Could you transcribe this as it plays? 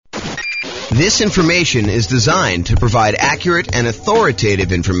This information is designed to provide accurate and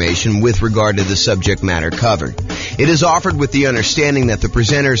authoritative information with regard to the subject matter covered. It is offered with the understanding that the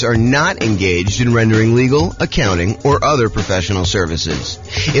presenters are not engaged in rendering legal, accounting, or other professional services.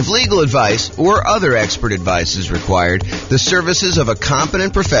 If legal advice or other expert advice is required, the services of a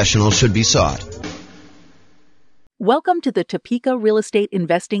competent professional should be sought. Welcome to the Topeka Real Estate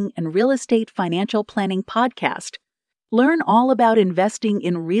Investing and Real Estate Financial Planning Podcast. Learn all about investing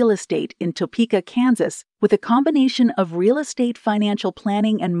in real estate in Topeka, Kansas, with a combination of real estate financial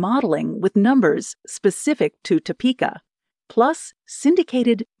planning and modeling with numbers specific to Topeka, plus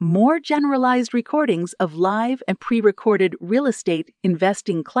syndicated, more generalized recordings of live and pre-recorded real estate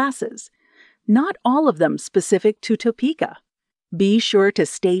investing classes, not all of them specific to Topeka. Be sure to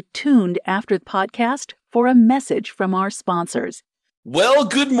stay tuned after the podcast for a message from our sponsors. Well,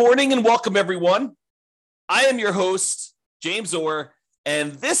 good morning and welcome, everyone. I am your host, James Orr,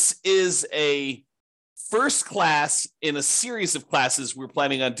 and this is a first class in a series of classes we're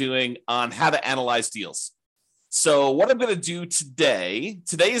planning on doing on how to analyze deals. So what I'm going to do today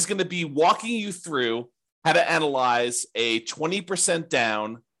is going to be walking you through how to analyze a 20%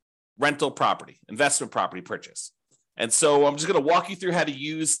 down rental property, investment property purchase. And so I'm just going to walk you through how to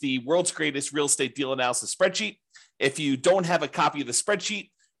use the world's greatest real estate deal analysis spreadsheet. If you don't have a copy of the spreadsheet,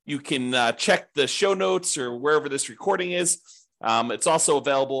 you can check the show notes or wherever this recording is. It's also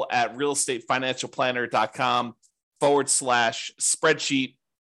available at realestateFinancialPlanner.com/spreadsheet.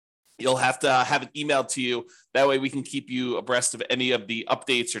 You'll have to have it emailed to you. That way we can keep you abreast of any of the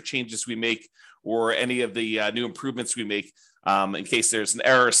updates or changes we make or any of the new improvements we make in case there's an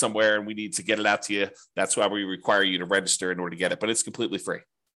error somewhere and we need to get it out to you. That's why we require you to register in order to get it, but it's completely free.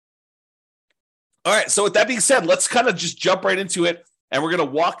 All right, so with that being said, let's kind of just jump right into it. And we're going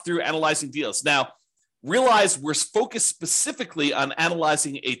to walk through analyzing deals. Now, realize we're focused specifically on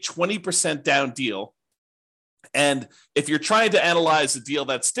analyzing a 20% down deal. And if you're trying to analyze a deal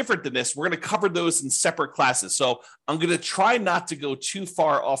that's different than this, we're going to cover those in separate classes. So I'm going to try not to go too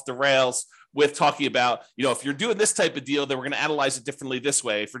far off the rails with talking about, if you're doing this type of deal, then we're going to analyze it differently this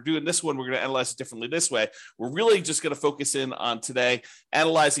way. If we're doing this one, we're going to analyze it differently this way. We're really just going to focus in on today,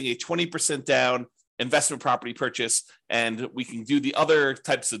 analyzing a 20% down investment property purchase, and we can do the other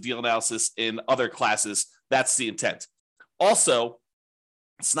types of deal analysis in other classes. That's the intent. Also,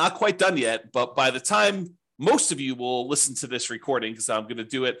 it's not quite done yet, but by the time most of you will listen to this recording, because I'm going to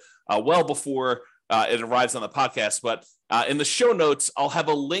do it well before it arrives on the podcast, but in the show notes, I'll have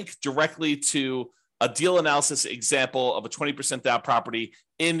a link directly to a deal analysis example of a 20% down property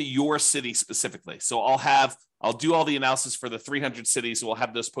in your city specifically. So I'll do all the analysis for the 300 cities. We'll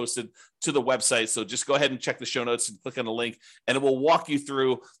have those posted to the website. So just go ahead and check the show notes and click on the link, and it will walk you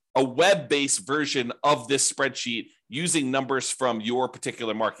through a web-based version of this spreadsheet using numbers from your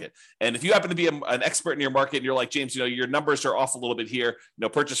particular market. And if you happen to be an expert in your market and you're like, James, your numbers are off a little bit here.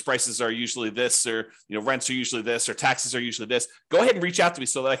 Purchase prices are usually this, or, rents are usually this, or taxes are usually this. Go ahead and reach out to me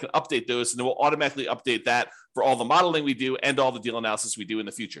so that I can update those, and it will automatically update that for all the modeling we do and all the deal analysis we do in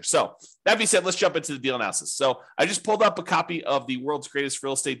the future. So that being said, let's jump into the deal analysis. So I just pulled up a copy of the world's greatest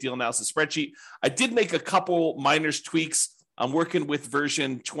real estate deal analysis spreadsheet. I did make a couple minor tweaks. I'm working with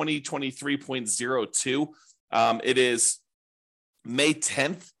version 2023.02. It is May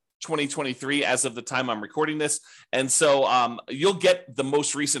 10th, 2023, as of the time I'm recording this. And so you'll get the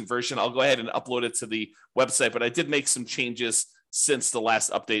most recent version. I'll go ahead and upload it to the website, but I did make some changes since the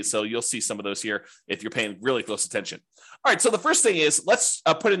last update. So you'll see some of those here if you're paying really close attention. All right, so the first thing is let's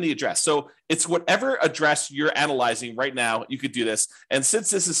put in the address. So it's whatever address you're analyzing right now, you could do this. And since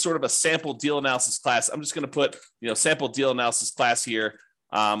this is sort of a sample deal analysis class, I'm just going to put, sample deal analysis class here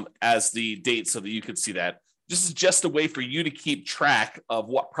as the date so that you can see that. This is just a way for you to keep track of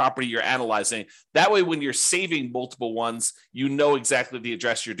what property you're analyzing. That way, when you're saving multiple ones, you know exactly the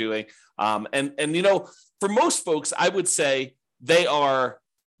address you're doing. And for most folks, I would say they are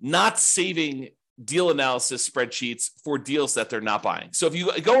not saving deal analysis spreadsheets for deals that they're not buying. So if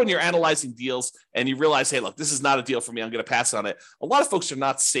you go and you're analyzing deals and you realize, hey, look, this is not a deal for me, I'm going to pass on it. A lot of folks are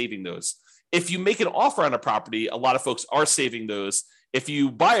not saving those. If you make an offer on a property, a lot of folks are saving those. If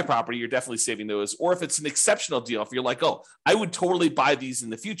you buy a property, you're definitely saving those. Or if it's an exceptional deal, if you're like, oh, I would totally buy these in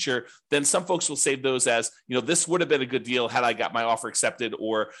the future, then some folks will save those as, this would have been a good deal had I got my offer accepted,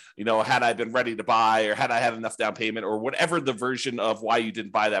 or, had I been ready to buy, or had I had enough down payment, or whatever the version of why you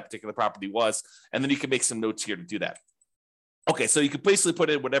didn't buy that particular property was. And then you can make some notes here to do that. Okay, so you can basically put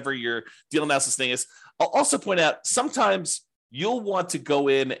in whatever your deal analysis thing is. I'll also point out sometimes you'll want to go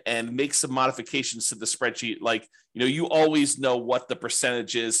in and make some modifications to the spreadsheet. Like, you always know what the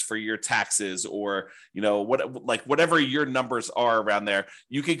percentage is for your taxes, or, whatever your numbers are around there.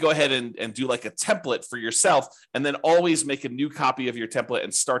 You could go ahead and do like a template for yourself, and then always make a new copy of your template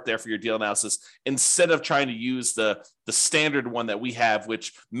and start there for your deal analysis, instead of trying to use the standard one that we have,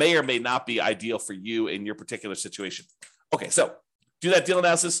 which may or may not be ideal for you in your particular situation. Okay, so do that deal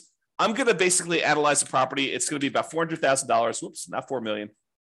analysis. I'm going to basically analyze the property. It's going to be about $400,000. Whoops, not $4 million.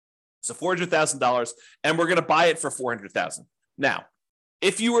 So $400,000, and we're going to buy it for $400,000. Now,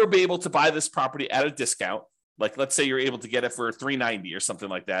 if you were able to buy this property at a discount, like let's say you're able to get it for $390 or something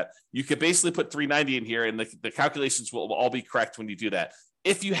like that, you could basically put $390 in here, and the calculations will all be correct when you do that.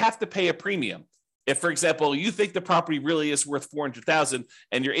 If you have to pay a premium, if, for example, you think the property really is worth $400,000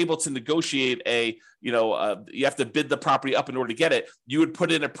 and you're able to negotiate you have to bid the property up in order to get it, you would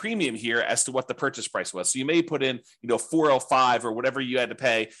put in a premium here as to what the purchase price was. So you may put in, $405 or whatever you had to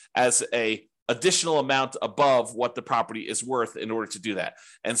pay as a additional amount above what the property is worth in order to do that.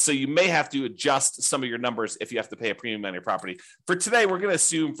 And so you may have to adjust some of your numbers if you have to pay a premium on your property. For today, we're going to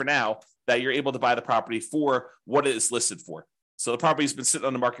assume for now that you're able to buy the property for what it is listed for. So the property's been sitting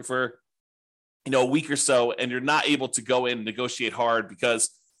on the market for a week or so, and you're not able to go in and negotiate hard because,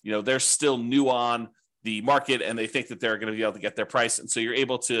 they're still new on the market and they think that they're going to be able to get their price. And so you're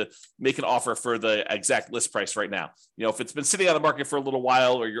able to make an offer for the exact list price right now. If it's been sitting on the market for a little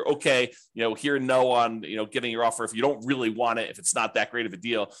while, or you're okay, hear no on, getting your offer. If you don't really want it, if it's not that great of a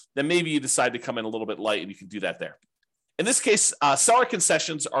deal, then maybe you decide to come in a little bit light, and you can do that there. In this case, seller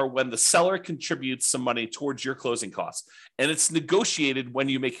concessions are when the seller contributes some money towards your closing costs, and it's negotiated when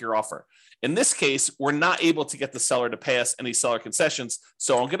you make your offer. In this case, we're not able to get the seller to pay us any seller concessions,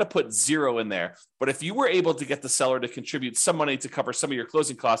 so I'm going to put 0 in there. But if you were able to get the seller to contribute some money to cover some of your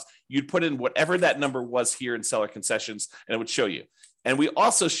closing costs, you'd put in whatever that number was here in seller concessions, and it would show you. And we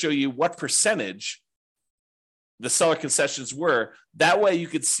also show you what percentage the seller concessions were. That way you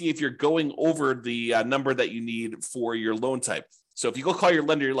could see if you're going over the number that you need for your loan type. So if you go call your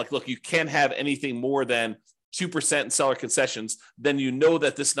lender, you're like, look, you can't have anything more than 2% in seller concessions, then you know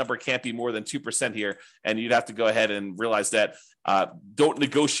that this number can't be more than 2% here. And you'd have to go ahead and realize that don't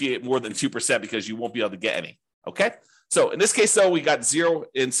negotiate more than 2% because you won't be able to get any. Okay. So in this case, though, we got 0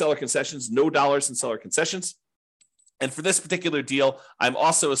 in seller concessions, no dollars in seller concessions. And for this particular deal, I'm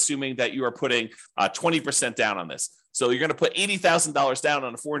also assuming that you are putting 20% down on this. So you're going to put $80,000 down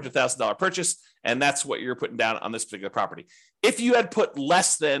on a $400,000 purchase, and that's what you're putting down on this particular property. If you had put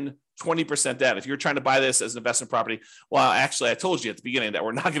less than 20% down, if you're trying to buy this as an investment property, well, actually, I told you at the beginning that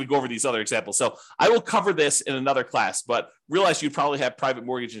we're not going to go over these other examples. So I will cover this in another class, but realize you'd probably have private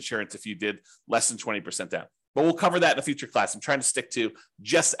mortgage insurance if you did less than 20% down. But we'll cover that in a future class. I'm trying to stick to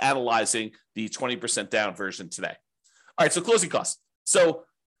just analyzing the 20% down version today. All right, so closing costs. So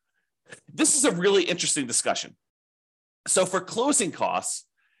this is a really interesting discussion. So for closing costs,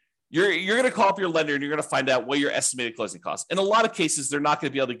 you're going to call up your lender and you're going to find out what your estimated closing costs. In a lot of cases, they're not going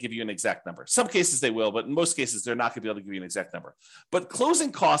to be able to give you an exact number. Some cases they will, but in most cases, they're not going to be able to give you an exact number. But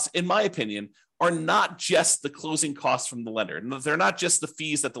closing costs, in my opinion, are not just the closing costs from the lender. They're not just the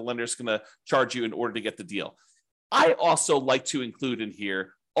fees that the lender is going to charge you in order to get the deal. I also like to include in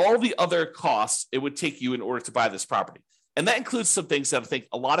here all the other costs it would take you in order to buy this property. And that includes some things that I think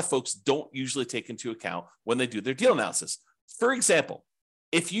a lot of folks don't usually take into account when they do their deal analysis. For example,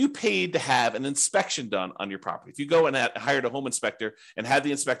 if you paid to have an inspection done on your property, if you go and hired a home inspector and had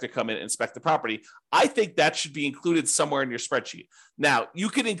the inspector come in and inspect the property, I think that should be included somewhere in your spreadsheet. Now, you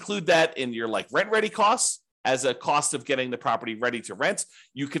could include that in your rent ready costs as a cost of getting the property ready to rent.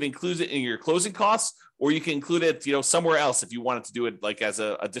 You could include it in your closing costs, or you can include it, somewhere else if you wanted to do it as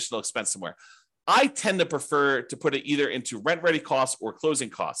an additional expense somewhere. I tend to prefer to put it either into rent ready costs or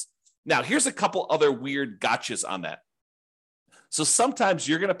closing costs. Now, here's a couple other weird gotchas on that. So sometimes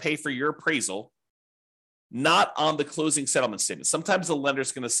you're going to pay for your appraisal, not on the closing settlement statement. Sometimes the lender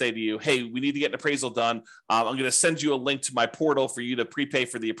is going to say to you, hey, we need to get an appraisal done. I'm going to send you a link to my portal for you to prepay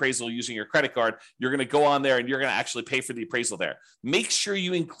for the appraisal using your credit card. You're going to go on there and you're going to actually pay for the appraisal there. Make sure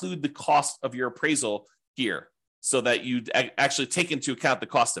you include the cost of your appraisal here so that you actually take into account the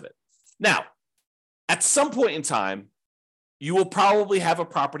cost of it. Now, at some point in time, you will probably have a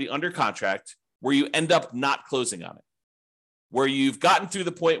property under contract where you end up not closing on it, where you've gotten through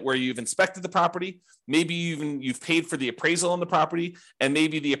the point where you've inspected the property, maybe you've paid for the appraisal on the property, and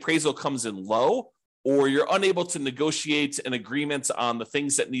maybe the appraisal comes in low, or you're unable to negotiate an agreement on the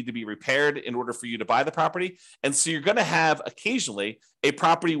things that need to be repaired in order for you to buy the property. And so you're going to have occasionally a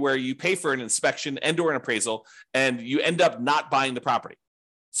property where you pay for an inspection and or an appraisal, and you end up not buying the property.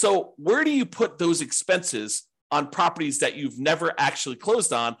 So where do you put those expenses on properties that you've never actually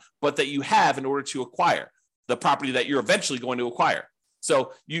closed on, but that you have in order to acquire the property that you're eventually going to acquire.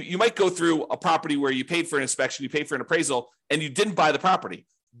 So you might go through a property where you paid for an inspection, you paid for an appraisal, and you didn't buy the property.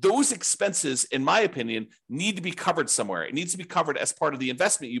 Those expenses, in my opinion, need to be covered somewhere. It needs to be covered as part of the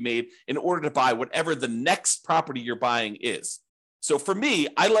investment you made in order to buy whatever the next property you're buying is. So for me,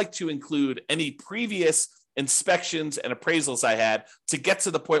 I like to include any previous inspections and appraisals I had to get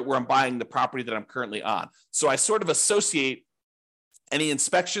to the point where I'm buying the property that I'm currently on. So I sort of associate any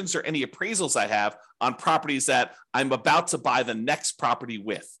inspections or any appraisals I have on properties that I'm about to buy the next property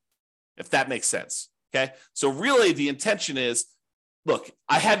with, if that makes sense. Okay. So really the intention is, look,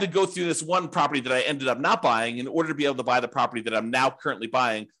 I had to go through this one property that I ended up not buying in order to be able to buy the property that I'm now currently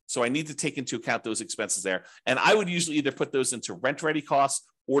buying. So I need to take into account those expenses there. And I would usually either put those into rent ready costs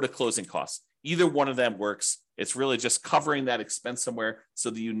or to closing costs. Either one of them works. It's really just covering that expense somewhere so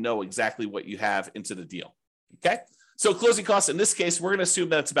that you know exactly what you have into the deal. Okay. So closing costs, in this case, we're going to assume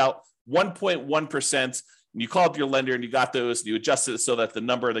that it's about 1.1%. You call up your lender and you got those, and you adjust it so that the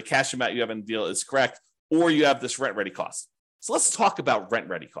number, the cash amount you have in the deal is correct, or you have this rent ready cost. So let's talk about rent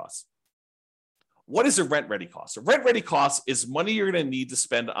ready costs. What is a rent ready cost? A rent ready cost is money you're going to need to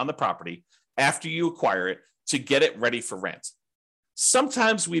spend on the property after you acquire it to get it ready for rent.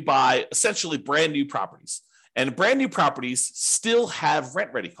 Sometimes we buy essentially brand new properties, and brand new properties still have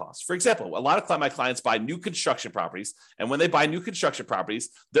rent ready costs. For example, a lot of my clients buy new construction properties, and when they buy new construction properties,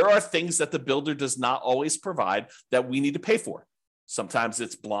 there are things that the builder does not always provide that we need to pay for. Sometimes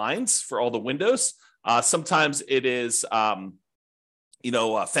it's blinds for all the windows. Sometimes it is,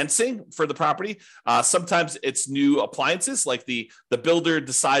 fencing for the property. Sometimes it's new appliances, like the builder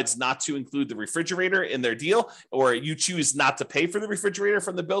decides not to include the refrigerator in their deal, or you choose not to pay for the refrigerator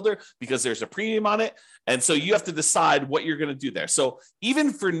from the builder because there's a premium on it. And so you have to decide what you're going to do there. So even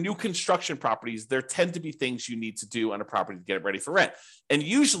for new construction properties, there tend to be things you need to do on a property to get it ready for rent. And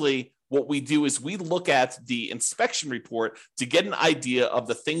usually what we do is we look at the inspection report to get an idea of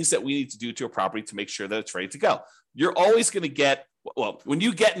the things that we need to do to a property to make sure that it's ready to go. You're always going to get, when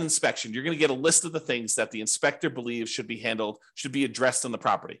you get an inspection, you're going to get a list of the things that the inspector believes should be handled, should be addressed on the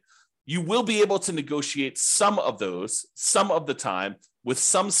property. You will be able to negotiate some of those, some of the time, with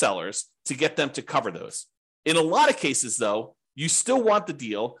some sellers to get them to cover those. In a lot of cases, though, you still want the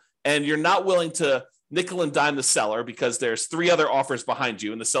deal and you're not willing to nickel and dime the seller because there's 3 other offers behind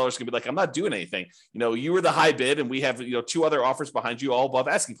you, and the seller's gonna be like, I'm not doing anything. You were the high bid, and we have 2 other offers behind you, all above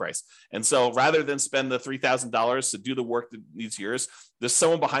asking price. And so rather than spend the $3,000 to do the work that needs yours, there's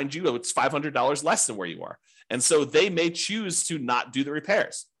someone behind you, it's $500 less than where you are. And so they may choose to not do the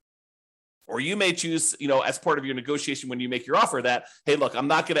repairs. Or you may choose, as part of your negotiation when you make your offer that, hey, look, I'm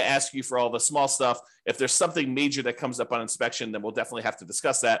not going to ask you for all the small stuff. If there's something major that comes up on inspection, then we'll definitely have to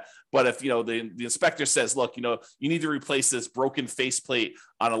discuss that. But if, the inspector says, look, you need to replace this broken faceplate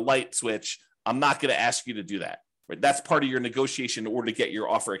on a light switch, I'm not going to ask you to do that. Right? That's part of your negotiation in order to get your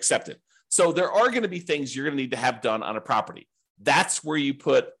offer accepted. So there are going to be things you're going to need to have done on a property. That's where you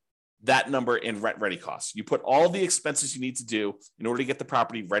put that number in rent ready costs. You put all the expenses you need to do in order to get the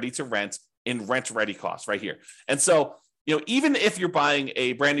property ready to rent in rent ready costs right here. And so, even if you're buying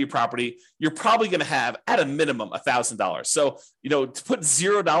a brand new property, you're probably going to have at a minimum $1,000. So, to put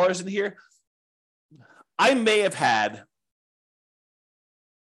 $0 in here, I may have had,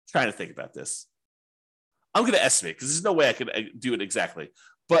 trying to think about this. I'm going to estimate because there's no way I could do it exactly,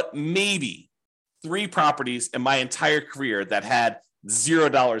 but maybe 3 properties in my entire career that had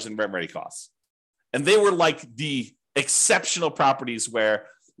 $0 in rent ready costs. And they were like the exceptional properties where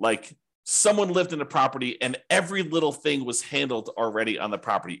someone lived in a property and every little thing was handled already on the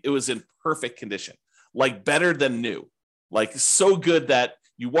property. It was in perfect condition, better than new, so good that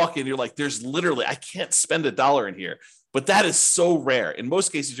you walk in, you're like, there's literally, I can't spend $1 in here. But that is so rare. In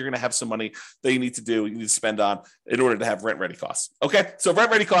most cases, you're going to have some money that you need to spend on in order to have rent ready costs. Okay. So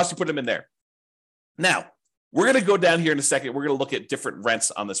rent ready costs, you put them in there. Now, we're going to go down here in a second. We're going to look at different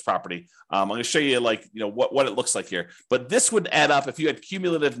rents on this property. I'm going to show you what it looks like here. But this would add up if you had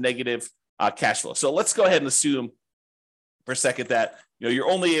cumulative negative cash flow. So let's go ahead and assume for a second that you're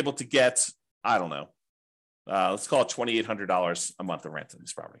only able to get, I don't know, let's call it $2,800 a month of rent on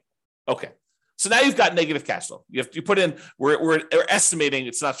this property. Okay. So now you've got negative cash flow. You put in, we're estimating,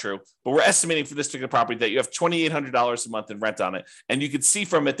 it's not true, but we're estimating for this particular property that you have $2,800 a month in rent on it. And you can see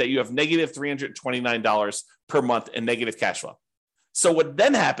from it that you have negative $329 per month in negative cash flow. So what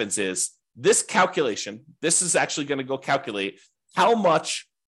then happens is this calculation, this is actually going to go calculate how much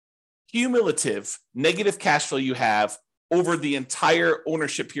cumulative negative cash flow you have over the entire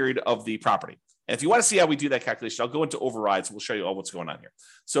ownership period of the property. And if you want to see how we do that calculation, I'll go into overrides. We'll show you all what's going on here.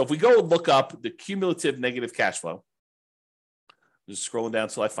 So if we go look up the cumulative negative cash flow, just scrolling down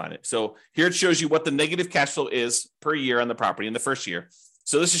until I find it. So here it shows you what the negative cash flow is per year on the property in the first year.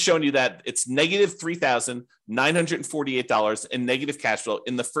 So this is showing you that it's negative $3,948 in negative cash flow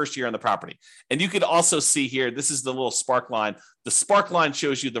in the first year on the property. And you could also see here, this is the little spark line. The spark line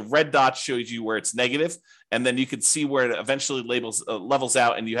shows you, the red dot shows you where it's negative, and then you can see where it eventually levels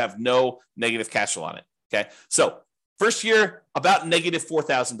out and you have no negative cash flow on it. Okay. So first year, about negative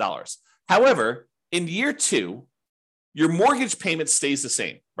 $4,000. However, in year 2, your mortgage payment stays the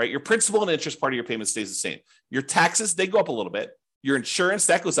same, right? Your principal and interest part of your payment stays the same. Your taxes, they go up a little bit. Your insurance,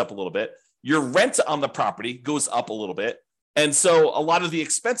 that goes up a little bit. Your rent on the property goes up a little bit. And so a lot of the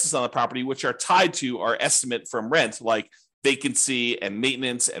expenses on the property, which are tied to our estimate from rent, like vacancy and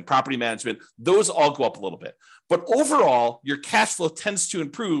maintenance and property management, those all go up a little bit. But overall, your cash flow tends to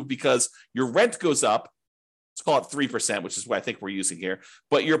improve because your rent goes up. Let's call it 3%, which is what I think we're using here.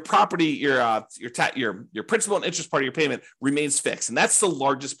 But your property, your principal and interest part of your payment remains fixed. And that's the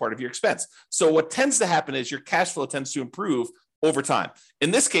largest part of your expense. So what tends to happen is your cash flow tends to improve over time. In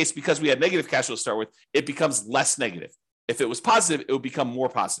this case, because we had negative cash flow to start with, it becomes less negative. If it was positive, it would become more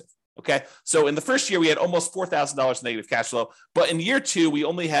positive. Okay. So in the first year, we had almost $4,000 negative cash flow. But in year 2, we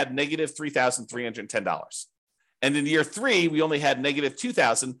only had negative $3,310. And in year 3, we only had negative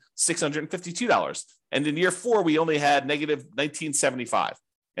 $2,652. And in year 4, we only had negative $1,975.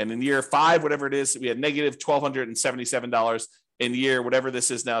 And in year 5, whatever it is, we had negative $1,277. In year, whatever this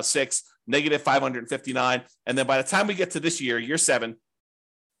is now, 6, negative $559. And then by the time we get to this year, year 7,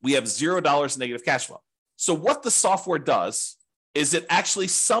 we have $0 negative cash flow. So what the software does is it actually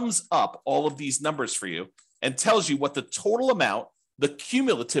sums up all of these numbers for you and tells you what the total amount, the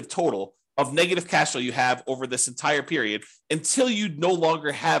cumulative total of negative cash flow you have over this entire period until you no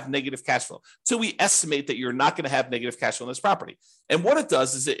longer have negative cash flow. So we estimate that you're not going to have negative cash flow on this property. And what it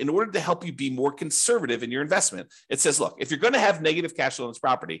does is that in order to help you be more conservative in your investment, it says, look, if you're going to have negative cash flow on this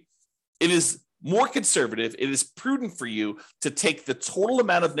property, it is more conservative. It is prudent for you to take the total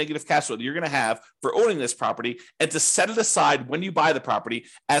amount of negative cash flow that you're going to have for owning this property and to set it aside when you buy the property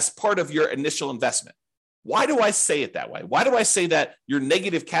as part of your initial investment. Why do I say it that way? Why do I say that your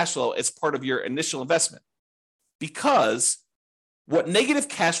negative cash flow is part of your initial investment? Because what negative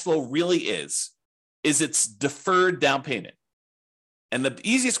cash flow really is it's deferred down payment. And the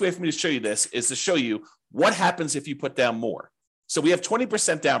easiest way for me to show you this is to show you what happens if you put down more. So we have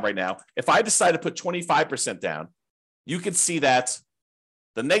 20% down right now. If I decide to put 25% down, you can see that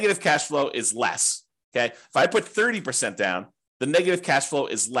the negative cash flow is less. Okay. If I put 30% down, the negative cash flow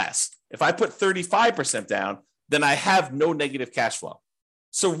is less. If I put 35% down, then I have no negative cash flow.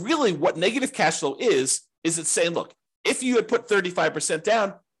 So really what negative cash flow is it's saying, look, if you had put 35%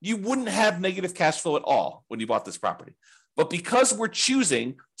 down, you wouldn't have negative cash flow at all when you bought this property. But because we're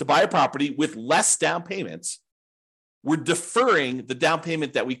choosing to buy a property with less down payments, we're deferring the down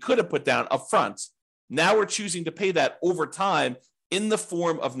payment that we could have put down up front. Now we're choosing to pay that over time in the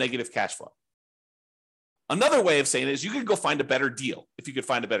form of negative cash flow. Another way of saying it is you could go find a better deal if you could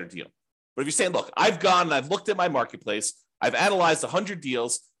find a better deal. But if you're saying, look, I've gone and I've looked at my marketplace, I've analyzed 100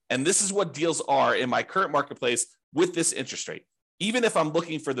 deals, and this is what deals are in my current marketplace with this interest rate, even if I'm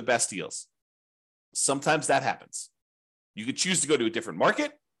looking for the best deals. Sometimes that happens. You could choose to go to a different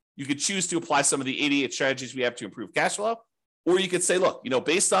market. You could choose to apply some of the 88 strategies we have to improve cash flow. Or you could say, look,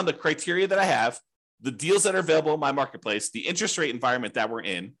 based on the criteria that I have, the deals that are available in my marketplace, the interest rate environment that we're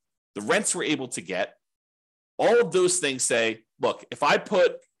in, the rents we're able to get, all of those things say, look, if I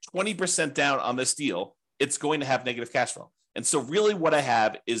put 20% down on this deal, it's going to have negative cash flow. And so really what I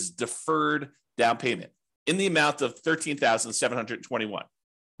have is deferred down payment in the amount of $13,721.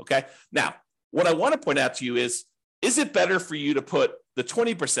 Okay. Now, what I want to point out to you is it better for you to put the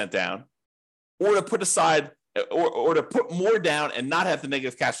 20% down or to put aside or to put more down and not have the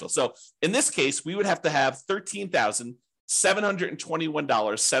negative cash flow? So in this case, we would have to have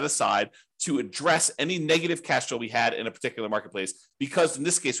 $13,721 set aside to address any negative cash flow we had in a particular marketplace, because in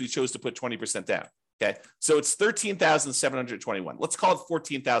this case, we chose to put 20% down. Okay. So it's $13,721. Let's call it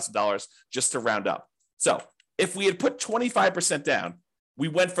 $14,000 just to round up. So if we had put 25% down, we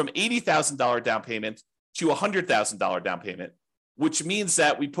went from $80,000 down payment to $100,000 down payment, which means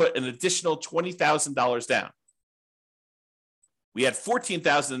that we put an additional $20,000 down. We had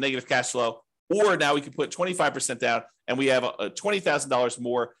 $14,000 in negative cash flow, or now we can put 25% down and we have $20,000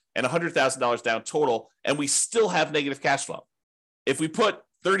 more and $100,000 down total, and we still have negative cash flow. If we put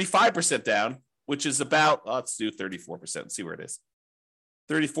 35% down, which is about, let's do 34% and see where it is.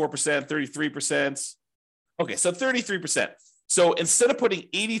 34%, 33%. Okay, so 33%. So instead of putting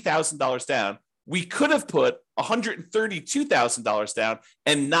 $80,000 down, we could have put $132,000 down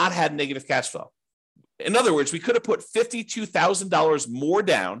and not had negative cash flow. In other words, we could have put $52,000 more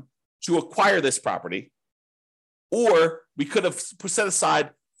down to acquire this property, or we could have set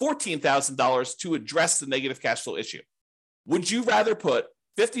aside $14,000 to address the negative cash flow issue. Would you rather put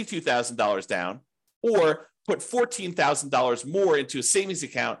 $52,000 down or put $14,000 more into a savings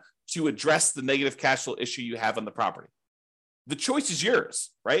account to address the negative cash flow issue you have on the property? The choice is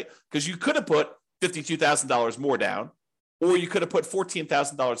yours, right? Because you could have put $52,000 more down, or you could have put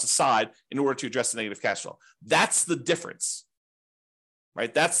 $14,000 aside in order to address the negative cash flow. That's the difference,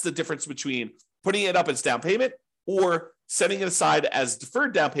 right? That's the difference between putting it up as down payment or setting it aside as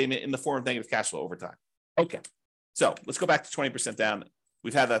deferred down payment in the form of negative cash flow over time. Okay, so let's go back to 20% down.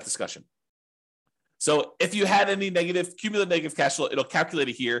 We've had that discussion. So if you had any cumulative negative cash flow, it'll calculate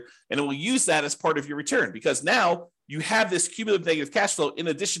it here, and it will use that as part of your return, because now you have this cumulative negative cash flow in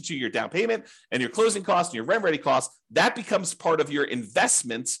addition to your down payment and your closing costs and your rent ready costs. That becomes part of your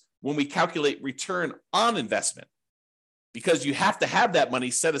investments when we calculate return on investment, because you have to have that money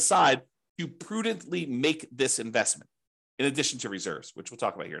set aside to prudently make this investment in addition to reserves, which we'll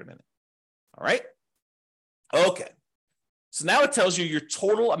talk about here in a minute. All right. Okay. So now it tells you your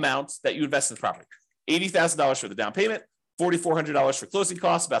total amount that you invest in the property. $80,000 for the down payment, $4,400 for closing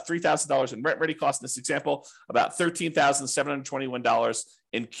costs, about $3,000 in rent ready costs in this example, about $13,721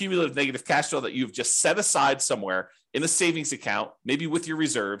 in cumulative negative cash flow that you've just set aside somewhere in a savings account, maybe with your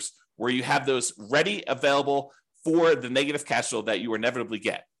reserves, where you have those ready, available for the negative cash flow that you inevitably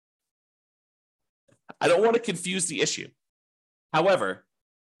get. I don't want to confuse the issue. However,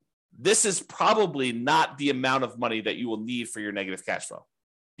 this is probably not the amount of money that you will need for your negative cash flow,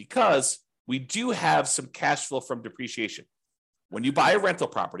 because we do have some cash flow from depreciation. When you buy a rental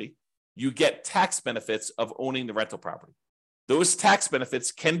property, you get tax benefits of owning the rental property. Those tax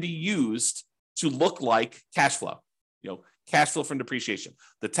benefits can be used to look like cash flow, cash flow from depreciation.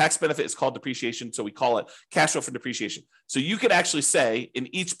 The tax benefit is called depreciation, so we call it cash flow from depreciation. So you could actually say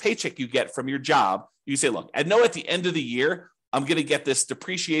in each paycheck you get from your job, you say, look, I know at the end of the year, I'm going to get this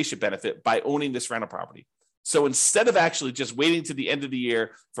depreciation benefit by owning this rental property. So instead of actually just waiting to the end of the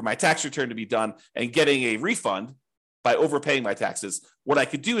year for my tax return to be done and getting a refund by overpaying my taxes, what I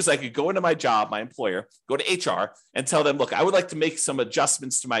could do is I could go into my job, my employer, go to HR and tell them, look, I would like to make some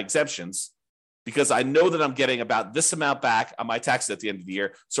adjustments to my exemptions because I know that I'm getting about this amount back on my taxes at the end of the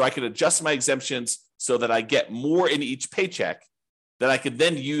year. So I can adjust my exemptions so that I get more in each paycheck that I could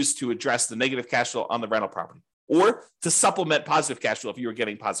then use to address the negative cash flow on the rental property, or to supplement positive cash flow if you were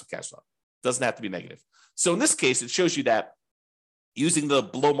getting positive cash flow. It doesn't have to be negative. So in this case, it shows you that using the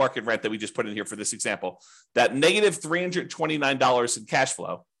below market rent that we just put in here for this example, that negative $329 in cash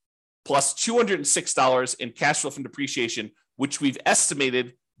flow plus $206 in cash flow from depreciation, which we've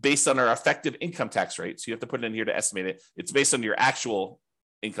estimated based on our effective income tax rate. So you have to put it in here to estimate it. It's based on your actual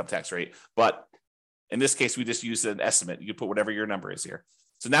income tax rate. But in this case, we just use an estimate. You can put whatever your number is here.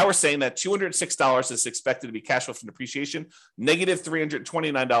 So now we're saying that $206 is expected to be cash flow from depreciation, negative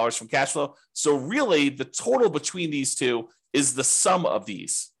 $329 from cash flow. So really the total between these two is the sum of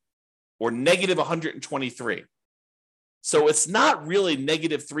these, or negative 123. So it's not really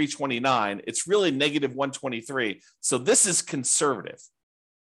negative 329, it's really negative 123. So this is conservative.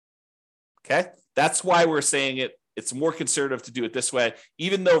 Okay, that's why we're saying it's more conservative to do it this way,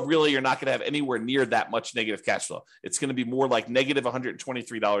 even though really you're not going to have anywhere near that much negative cash flow. It's going to be more like negative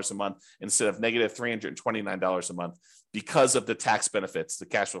 $123 a month instead of negative $329 a month because of the tax benefits, the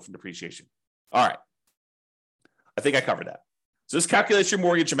cash flow from depreciation. All right. I think I covered that. So this calculates your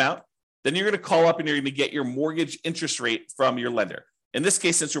mortgage amount. Then you're going to call up and you're going to get your mortgage interest rate from your lender. In this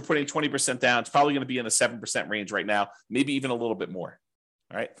case, since we're putting 20% down, it's probably going to be in the 7% range right now, maybe even a little bit more.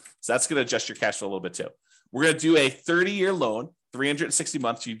 All right. So that's going to adjust your cash flow a little bit too. We're going to do a 30-year loan, 360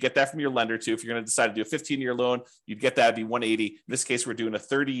 months. You'd get that from your lender too. If you're going to decide to do a 15-year loan, you'd get that, it'd be 180. In this case, we're doing a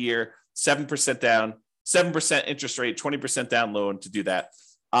 30-year, 7% down, 7% interest rate, 20% down loan to do that.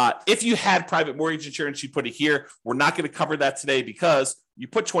 If you had private mortgage insurance, you'd put it here. We're not going to cover that today because you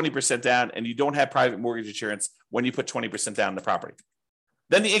put 20% down and you don't have private mortgage insurance when you put 20% down in the property.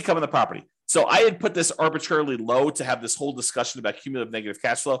 Then the income of the property. So I had put this arbitrarily low to have this whole discussion about cumulative negative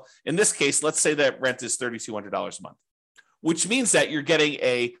cash flow. In this case, let's say that rent is $3,200 a month, which means that you're getting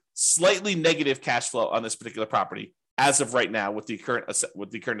a slightly negative cash flow on this particular property as of right now with the current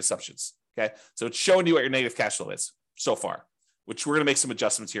assumptions. Okay, so it's showing you what your negative cash flow is so far, which we're going to make some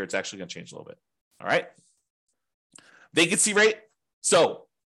adjustments here. It's actually going to change a little bit. All right. Vacancy rate. So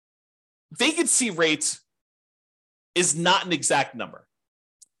vacancy rate is not an exact number.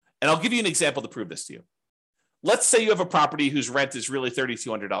 And I'll give you an example to prove this to you. let's say you have a property whose rent is really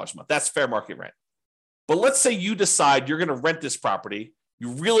 $3,200 a month. That's fair market rent. But let's say you decide you're going to rent this property.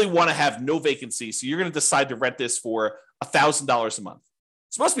 You really want to have no vacancy. So you're going to decide to rent this for $1,000 a month.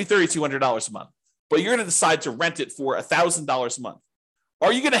 It's supposed to be $3,200 a month, but you're going to decide to rent it for $1,000 a month.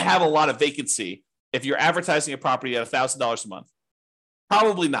 Are you going to have a lot of vacancy if you're advertising a property at $1,000 a month?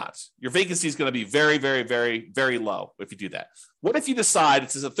 Probably not. Your vacancy is going to be very, very, very, very low if you do that. What if you decide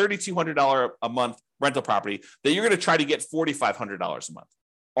it's a $3,200 a month rental property that you're going to try to get $4,500 a month?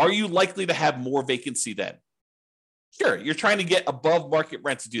 Are you likely to have more vacancy then? Sure, you're trying to get above market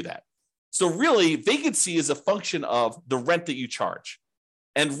rent to do that. So really, vacancy is a function of the rent that you charge.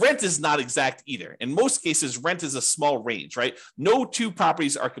 And rent is not exact either. In most cases, rent is a small range, right? No two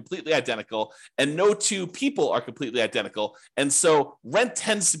properties are completely identical, and no two people are completely identical. And so rent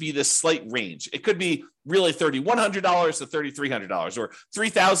tends to be this slight range. It could be really $3,100 to $3,300 or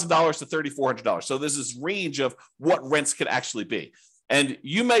 $3,000 to $3,400. So there's this range of what rents could actually be. And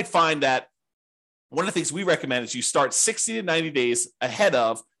you might find that one of the things we recommend is you start 60 to 90 days ahead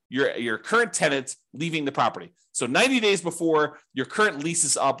of your current tenant leaving the property. So 90 days before your current lease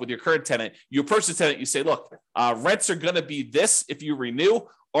is up with your current tenant, you approach the tenant, you say, look, rents are going to be this if you renew.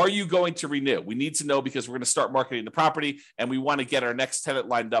 Are you going to renew? We need to know because we're going to start marketing the property and we want to get our next tenant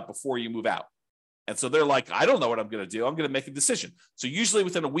lined up before you move out. And so they're like, I don't know what I'm going to do. I'm going to make a decision. So usually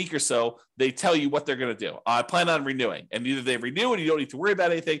within a week or so, they tell you what they're going to do. I plan on renewing. And either they renew and you don't need to worry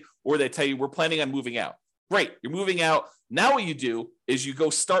about anything, or they tell you we're planning on moving out. Great, you're moving out. Now what you do is you go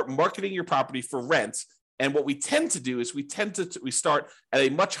start marketing your property for rent. And what we tend to do is we start at a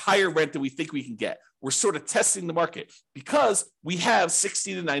much higher rent than we think we can get. We're sort of testing the market because we have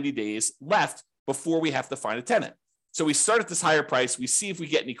 60 to 90 days left before we have to find a tenant. So we start at this higher price. We see if we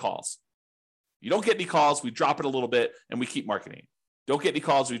get any calls. You don't get any calls, we drop it a little bit and we keep marketing. Don't get any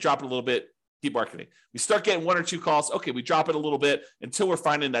calls, we drop it a little bit, keep marketing. We start getting one or two calls. Okay, we drop it a little bit until we're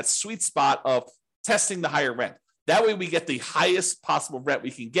finding that sweet spot of testing the higher rent. That way we get the highest possible rent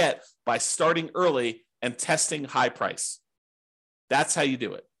we can get by starting early and testing high price. That's how you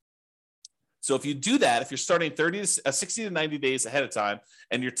do it. So if you do that, if you're starting 60 to 90 days ahead of time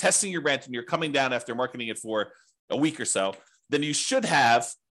and you're testing your rent and you're coming down after marketing it for a week or so, then you should have,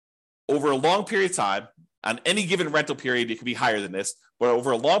 over a long period of time, on any given rental period, it could be higher than this, but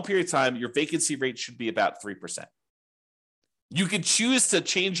over a long period of time, your vacancy rate should be about 3%. You could choose to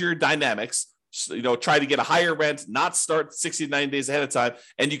change your dynamics, try to get a higher rent, not start 60 to 90 days ahead of time,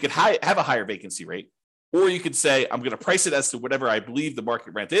 and you could have a higher vacancy rate. Or you could say, I'm going to price it as to whatever I believe the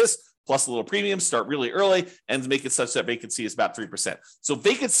market rent is, plus a little premium, start really early, and make it such that vacancy is about 3%. So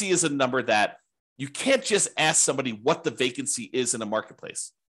vacancy is a number that you can't just ask somebody what the vacancy is in a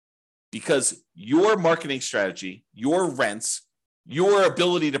marketplace, because your marketing strategy, your rents, your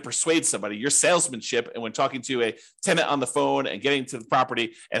ability to persuade somebody, your salesmanship, and when talking to a tenant on the phone and getting to the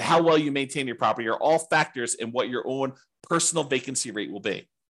property and how well you maintain your property are all factors in what your own personal vacancy rate will be.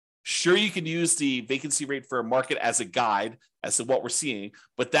 Sure, you can use the vacancy rate for a market as a guide as to what we're seeing,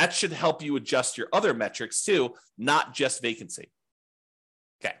 but that should help you adjust your other metrics too, not just vacancy.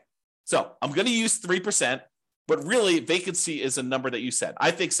 Okay, so I'm going to use 3%, but really vacancy is a number that you said. I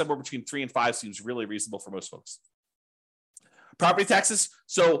think somewhere between 3 and 5 seems really reasonable for most folks. Property taxes.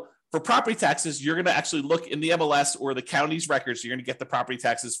 So for property taxes, you're going to actually look in the MLS or the county's records. You're going to get the property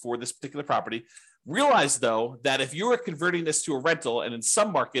taxes for this particular property. Realize, though, that if you are converting this to a rental, and in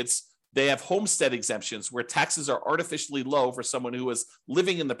some markets, they have homestead exemptions where taxes are artificially low for someone who is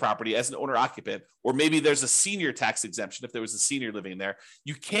living in the property as an owner-occupant, or maybe there's a senior tax exemption if there was a senior living there.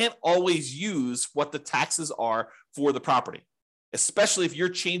 You can't always use what the taxes are for the property, especially if you're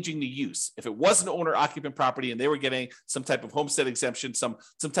changing the use. If it was an owner-occupant property and they were getting some type of homestead exemption, some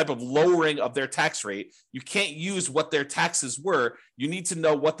type of lowering of their tax rate, you can't use what their taxes were. You need to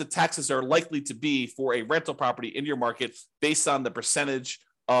know what the taxes are likely to be for a rental property in your market based on the percentage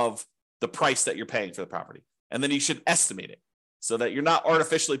of the price that you're paying for the property. And then you should estimate it so that you're not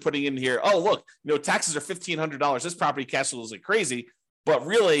artificially putting in here, oh, look, taxes are $1,500. This property cash flows like crazy. But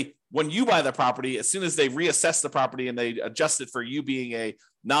really, when you buy the property, as soon as they reassess the property and they adjust it for you being a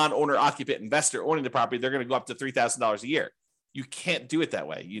non-owner occupant investor owning the property, they're going to go up to $3,000 a year. You can't do it that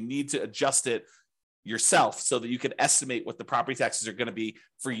way. You need to adjust it yourself so that you can estimate what the property taxes are going to be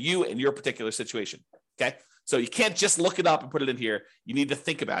for you in your particular situation. Okay. So you can't just look it up and put it in here. You need to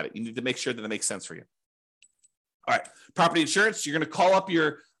think about it. You need to make sure that it makes sense for you. All right. Property insurance. You're going to call up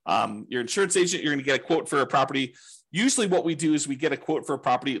your insurance agent. You're going to get a quote for a property. Usually what we do is we get a quote for a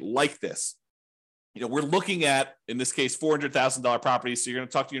property like this. We're looking at, in this case, $400,000 properties. So you're going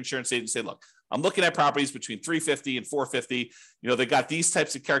to talk to your insurance agent and say, look, I'm looking at properties between $350,000 and $450,000. They got these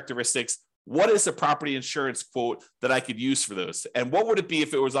types of characteristics. what is a property insurance quote that I could use for those? And what would it be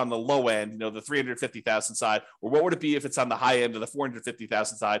if it was on the low end, the 350,000 side, or what would it be if it's on the high end of the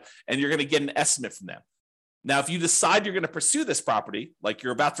 450,000 side? And you're going to get an estimate from them. Now, if you decide you're going to pursue this property, like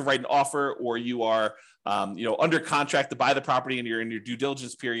you're about to write an offer, or you are, under contract to buy the property and you're in your due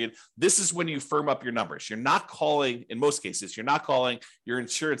diligence period, this is when you firm up your numbers. You're not calling, in most cases, you're not calling your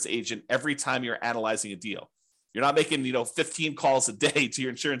insurance agent every time you're analyzing a deal. You're not making, 15 calls a day to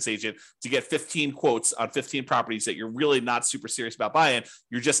your insurance agent to get 15 quotes on 15 properties that you're really not super serious about buying.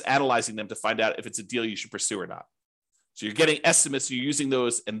 You're just analyzing them to find out if it's a deal you should pursue or not. So you're getting estimates, you're using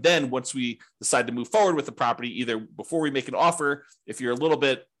those. And then once we decide to move forward with the property, either before we make an offer, if you're a little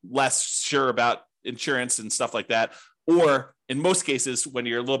bit less sure about insurance and stuff like that, or in most cases, when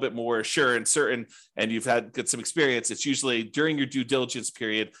you're a little bit more sure and certain and you've got some experience, it's usually during your due diligence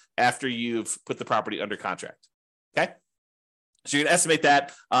period after you've put the property under contract. Okay, so you're going to estimate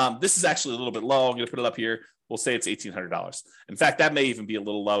that. This is actually a little bit low. I'm going to put it up here. We'll say it's $1,800. In fact, that may even be a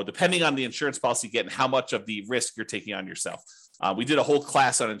little low, depending on the insurance policy you get and how much of the risk you're taking on yourself. We did a whole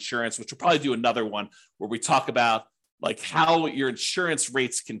class on insurance, which we'll probably do another one where we talk about like how your insurance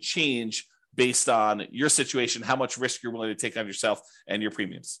rates can change based on your situation, how much risk you're willing to take on yourself and your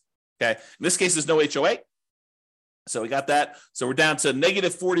premiums. Okay, in this case, there's no HOA. So we got that. So we're down to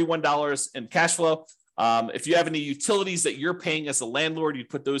negative $41 in cash flow. If you have any utilities that you're paying as a landlord, you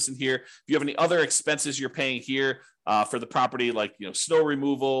put those in here. If you have any other expenses you're paying here for the property, like snow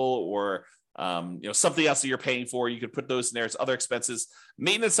removal or something else that you're paying for, you could put those in there as other expenses.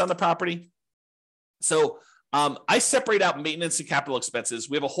 Maintenance on the property. So I separate out maintenance and capital expenses.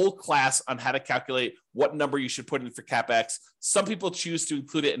 We have a whole class on how to calculate what number you should put in for CapEx. Some people choose to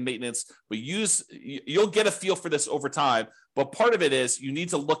include it in maintenance, but you'll get a feel for this over time. But part of it is you need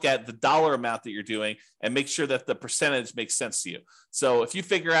to look at the dollar amount that you're doing and make sure that the percentage makes sense to you. So if you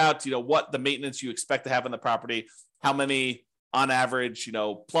figure out, what the maintenance you expect to have on the property, how many on average,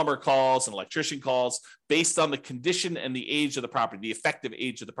 plumber calls and electrician calls based on the condition and the age of the property, the effective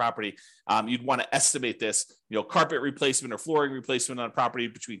age of the property. You'd want to estimate this, carpet replacement or flooring replacement on a property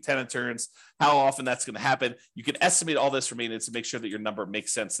between tenant turns, how often that's going to happen. You can estimate all this for maintenance and make sure that your number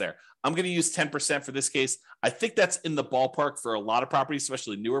makes sense there. I'm going to use 10% for this case. I think that's in the ballpark for a lot of properties,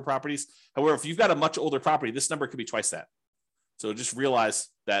 especially newer properties. However, if you've got a much older property, this number could be twice that. So just realize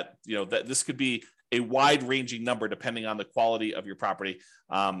that, that this could be a wide-ranging number depending on the quality of your property,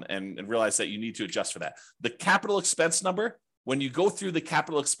 and realize that you need to adjust for that. The capital expense number, when you go through the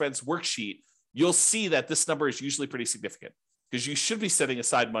capital expense worksheet, you'll see that this number is usually pretty significant because you should be setting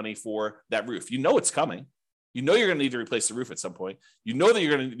aside money for that roof. It's coming. You're going to need to replace the roof at some point. That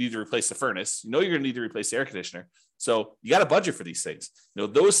you're going to need to replace the furnace. You're going to need to replace the air conditioner. So you got to budget for these things.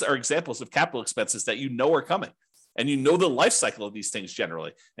 Those are examples of capital expenses that are coming. And the life cycle of these things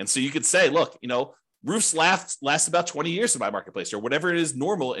generally. And so you could say, look, roofs last about 20 years in my marketplace or whatever it is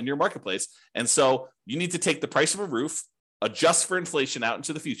normal in your marketplace. And so you need to take the price of a roof, adjust for inflation out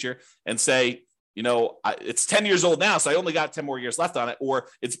into the future and say, it's 10 years old now, so I only got 10 more years left on it. Or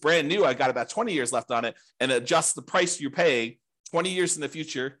it's brand new, I got about 20 years left on it, and adjust the price you're paying 20 years in the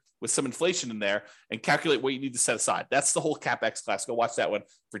future with some inflation in there and calculate what you need to set aside. That's the whole CapEx class. Go watch that one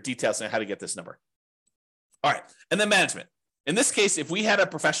for details on how to get this number. All right. And then management. In this case, if we had a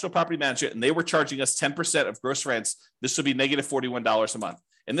professional property manager and they were charging us 10% of gross rents, this would be negative $41 a month.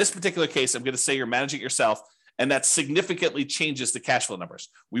 In this particular case, I'm going to say you're managing it yourself, and that significantly changes the cash flow numbers.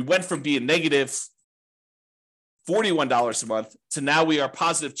 We went from being negative $41 a month to now we are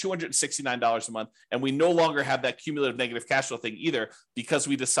positive $269 a month, and we no longer have that cumulative negative cash flow thing either because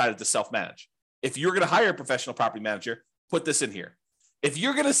we decided to self-manage. If you're going to hire a professional property manager, put this in here. If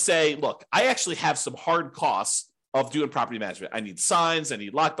you're going to say, look, I actually have some hard costs of doing property management. I need signs, I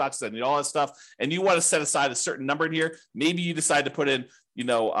need lockboxes, I need all that stuff. And you want to set aside a certain number in here. Maybe you decide to put in,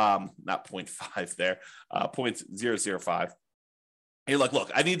 not 0.5 there, 0.005. You're like,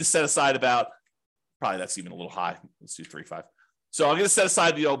 look, I need to set aside about, probably that's even a little high. Let's do 3.5. So I'm going to set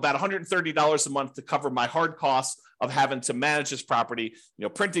aside, about $130 a month to cover my hard costs of having to manage this property,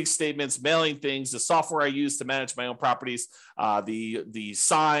 printing statements, mailing things, the software I use to manage my own properties, the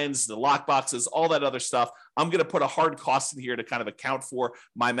signs, the lock boxes, all that other stuff. I'm going to put a hard cost in here to kind of account for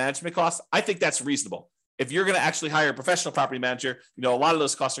my management costs. I think that's reasonable. If you're going to actually hire a professional property manager, a lot of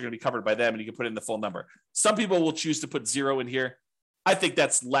those costs are going to be covered by them, and you can put in the full number. Some people will choose to put 0 in here. I think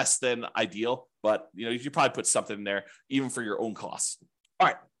that's less than ideal, but you should probably put something in there even for your own costs. All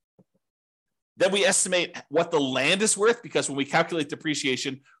right. Then we estimate what the land is worth, because when we calculate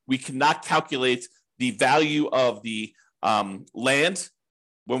depreciation, we cannot calculate the value of the land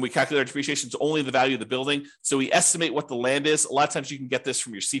when we calculate our depreciation, it's only the value of the building. So we estimate what the land is. A lot of times you can get this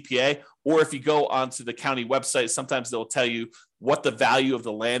from your CPA, or if you go onto the county website, sometimes they'll tell you what the value of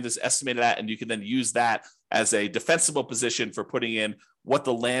the land is estimated at, and you can then use that as a defensible position for putting in what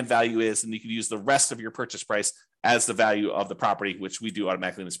the land value is, and you can use the rest of your purchase price as the value of the property, which we do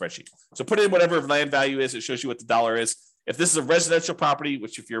automatically in the spreadsheet. So put in whatever land value is. It shows you what the dollar is. If this is a residential property,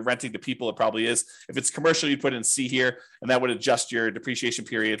 which if you're renting to people, it probably is. If it's commercial, you put in C here, and that would adjust your depreciation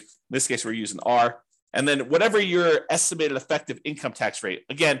period. In this case, we're using R. And then whatever your estimated effective income tax rate,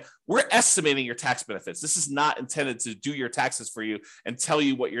 again, we're estimating your tax benefits. This is not intended to do your taxes for you and tell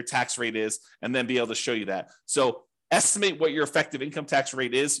you what your tax rate is and then be able to show you that. So estimate what your effective income tax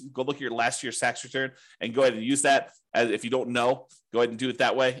rate is. Go look at your last year's tax return and go ahead and use that. If you don't know, go ahead and do it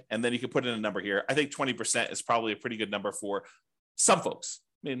that way. And then you can put in a number here. I think 20% is probably a pretty good number for some folks.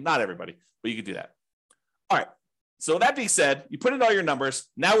 I mean, not everybody, but you can do that. All right. So that being said, you put in all your numbers.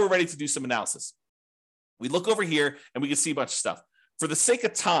 Now we're ready to do some analysis. We look over here and we can see a bunch of stuff. For the sake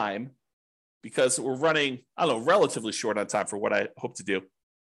of time, because we're running, relatively short on time for what I hope to do,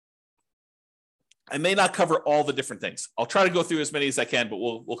 I may not cover all the different things. I'll try to go through as many as I can, but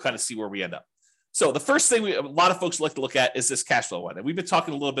we'll kind of see where we end up. So the first thing a lot of folks like to look at is this cash flow one. And we've been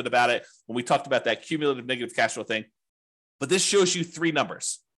talking a little bit about it when we talked about that cumulative negative cash flow thing. But this shows you three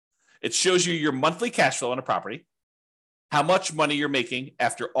numbers. It shows you your monthly cash flow on a property, how much money you're making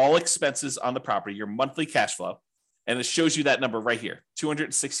after all expenses on the property, your monthly cash flow. And it shows you that number right here,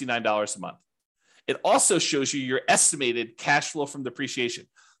 $269 a month. It also shows you your estimated cash flow from depreciation,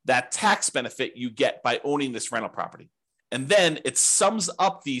 that tax benefit you get by owning this rental property. And then it sums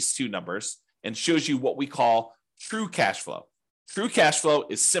up these two numbers and shows you what we call true cash flow. True cash flow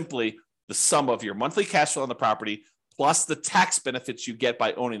is simply the sum of your monthly cash flow on the property plus the tax benefits you get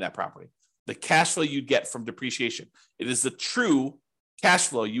by owning that property, the cash flow you'd get from depreciation. It is the true cash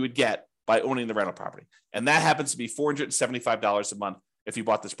flow you would get by owning the rental property. And that happens to be $475 a month if you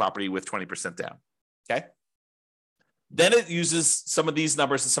bought this property with 20% down, okay? Then it uses some of these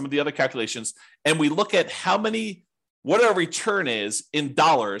numbers and some of the other calculations, and we look at what our return is in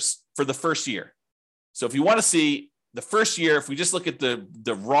dollars for the first year. So if you want to see the first year, if we just look at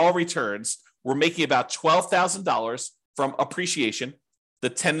the raw returns, we're making about $12,000 from appreciation. The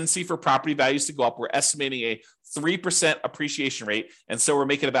tendency for property values to go up, we're estimating a 3% appreciation rate, and so we're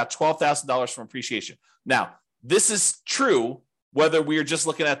making about $12,000 from appreciation. Now, this is true whether we are just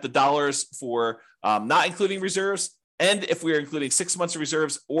looking at the dollars for not including reserves, and if we're including 6 months of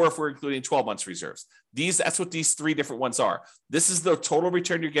reserves, or if we're including 12 months reserves. That's what these three different ones are. This is the total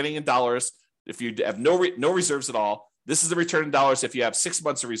return you're getting in dollars if you have no reserves at all. This is the return in dollars if you have 6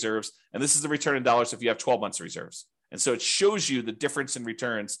 months of reserves, and this is the return in dollars if you have 12 months of reserves. And so it shows you the difference in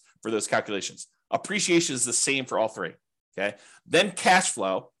returns for those calculations. Appreciation is the same for all three, okay? Then cash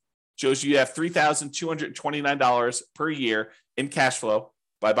flow shows you have $3,229 per year in cash flow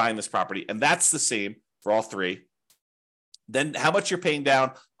by buying this property, and that's the same for all three. Then how much you're paying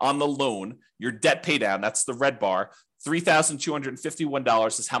down on the loan, your debt pay down, that's the red bar.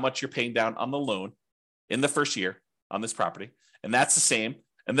 $3,251 is how much you're paying down on the loan in the first year on this property. And that's the same.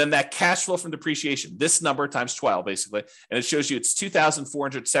 And then that cash flow from depreciation, this number times 12, basically. And it shows you it's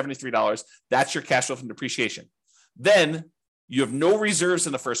 $2,473. That's your cash flow from depreciation. Then you have no reserves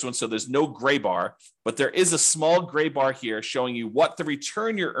in the first one, so there's no gray bar, but there is a small gray bar here showing you what the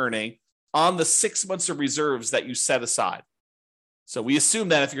return you're earning on the 6 months of reserves that you set aside. So we assume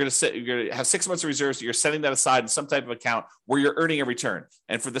that if you're going to have 6 months of reserves, you're setting that aside in some type of account where you're earning a return.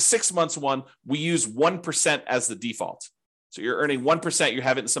 And for the 6 months one, we use 1% as the default. So you're earning 1%, you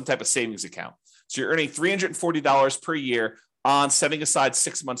have it in some type of savings account. So you're earning $340 per year on setting aside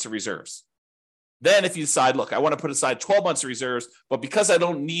 6 months of reserves. Then if you decide, look, I want to put aside 12 months of reserves, but because I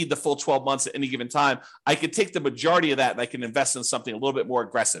don't need the full 12 months at any given time, I can take the majority of that and I can invest in something a little bit more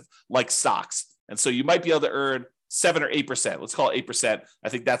aggressive, like stocks. And so you might be able to earn 7 or 8%. Let's call it 8%. I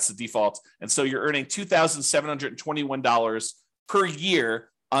think that's the default. And so you're earning $2,721 per year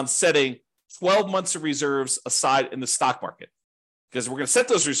on setting 12 months of reserves aside in the stock market. Because we're going to set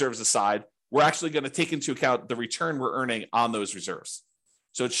those reserves aside, we're actually going to take into account the return we're earning on those reserves.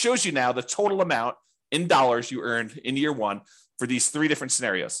 So it shows you now the total amount in dollars you earned in year one for these three different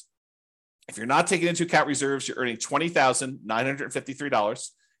scenarios. If you're not taking into account reserves, you're earning $20,953.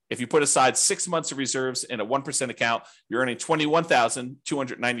 If you put aside 6 months of reserves in a 1% account, you're earning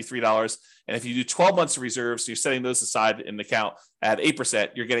 $21,293. And if you do 12 months of reserves, so you're setting those aside in the account at 8%,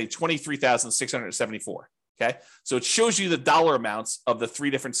 you're getting $23,674. Okay. So it shows you the dollar amounts of the three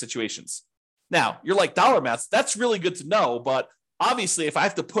different situations. Now, you're like, dollar amounts, that's really good to know, but Obviously, if I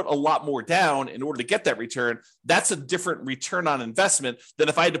have to put a lot more down in order to get that return, that's a different return on investment than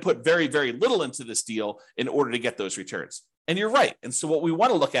if I had to put very, very little into this deal in order to get those returns. And you're right. And so what we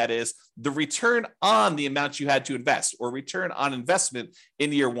want to look at is the return on the amount you had to invest, or return on investment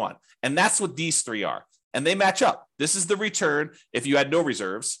in year one. And that's what these three are. And they match up. This is the return if you had no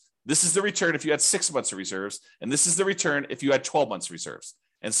reserves. This is the return if you had 6 months of reserves. And this is the return if you had 12 months of reserves.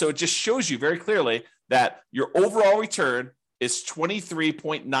 And so it just shows you very clearly that your overall return is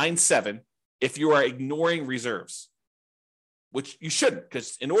 23.97 if you are ignoring reserves, which you shouldn't,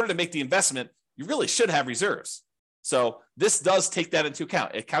 because in order to make the investment, you really should have reserves. So this does take that into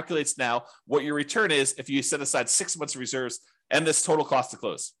account. It calculates now what your return is if you set aside 6 months of reserves and this total cost to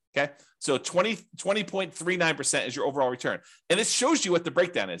close. Okay. So 20.39% is your overall return. And it shows you what the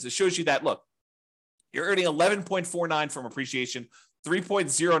breakdown is. It shows you that, look, you're earning 11.49 from appreciation.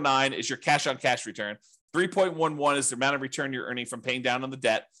 3.09 is your cash on cash return. 3.11 is the amount of return you're earning from paying down on the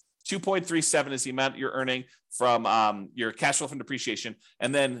debt. 2.37 is the amount you're earning from your cash flow from depreciation.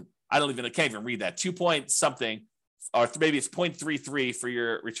 And then I can't even read that. 2 point something, or maybe it's 0.33 for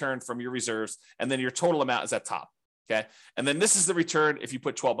your return from your reserves. And then your total amount is at top. Okay. And then this is the return if you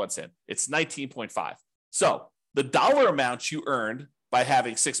put 12 months in. It's 19.5. So the dollar amount you earned by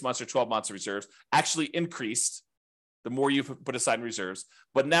having 6 months or 12 months of reserves actually increased the more you put aside in reserves.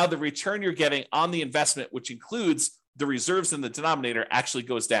 But now the return you're getting on the investment, which includes the reserves in the denominator, actually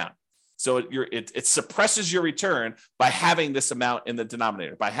goes down. So it suppresses your return by having this amount in the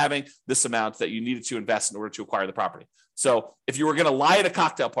denominator, by having this amount that you needed to invest in order to acquire the property. So if you were going to lie at a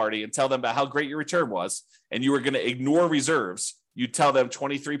cocktail party and tell them about how great your return was, and you were going to ignore reserves, you'd tell them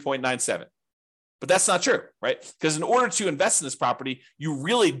 23.97. But that's not true, right? Because in order to invest in this property, you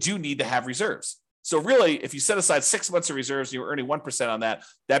really do need to have reserves. So really, if you set aside 6 months of reserves and you were earning 1% on that,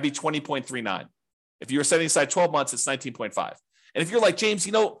 that'd be 20.39. If you were setting aside 12 months, it's 19.5. And if you're like, James,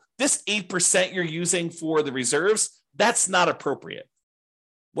 this 8% you're using for the reserves, that's not appropriate.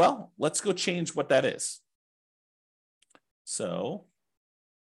 Well, let's go change what that is. So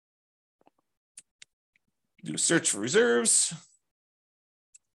do a search for reserves.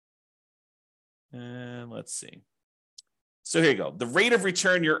 And let's see. So here you go. The rate of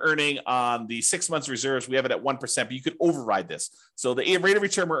return you're earning on the 6 months reserves, we have it at 1%, but you could override this. So the rate of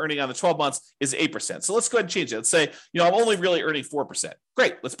return we're earning on the 12 months is 8%. So let's go ahead and change it. Let's say, I'm only really earning 4%.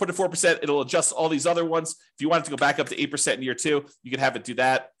 Great. Let's put it 4%. It'll adjust all these other ones. If you wanted to go back up to 8% in year two, you can have it do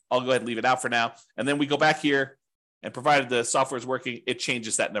that. I'll go ahead and leave it out for now. And then we go back here, and provided the software is working, it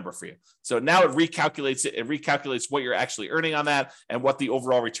changes that number for you. So now it recalculates it. It recalculates what you're actually earning on that and what the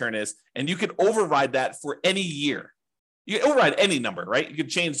overall return is. And you can override that for any year. You can override any number, right? You can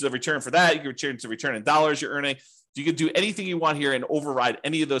change the return for that. You can change the return in dollars you're earning. You can do anything you want here and override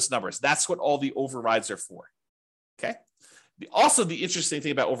any of those numbers. That's what all the overrides are for. Okay. Also, the interesting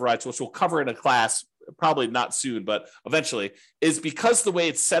thing about overrides, which we'll cover in a class, probably not soon, but eventually, is because the way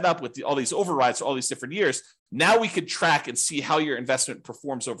it's set up with all these overrides for all these different years, now we could track and see how your investment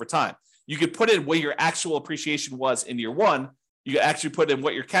performs over time. You could put in what your actual appreciation was in year one. You actually put in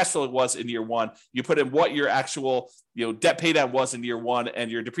what your cash flow was in year one. You put in what your actual debt pay down was in year one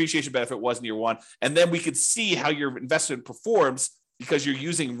and your depreciation benefit was in year one. And then we could see how your investment performs because you're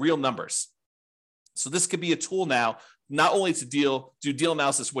using real numbers. So this could be a tool now, not only to do deal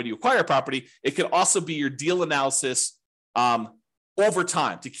analysis when you acquire a property, it could also be your deal analysis over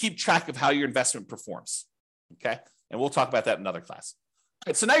time to keep track of how your investment performs. Okay. And we'll talk about that in another class. All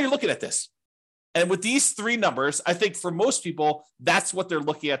right, so now you're looking at this. And with these three numbers, I think for most people, that's what they're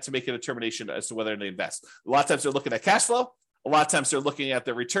looking at to make a determination as to whether they invest. A lot of times they're looking at cash flow. A lot of times they're looking at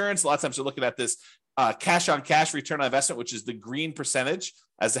the returns. A lot of times they're looking at this cash on cash return on investment, which is the green percentage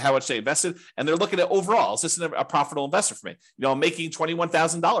as to how much they invested. And they're looking at overall, is this a profitable investment for me? I'm making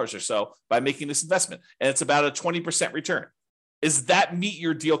 $21,000 or so by making this investment. And it's about a 20% return. Does that meet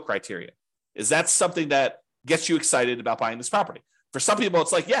your deal criteria? Is that something that gets you excited about buying this property? For some people,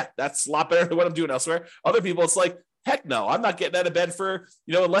 it's like, yeah, that's a lot better than what I'm doing elsewhere. Other people, it's like, heck no, I'm not getting out of bed for,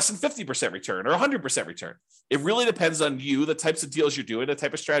 less than 50% return or 100% return. It really depends on you, the types of deals you're doing, the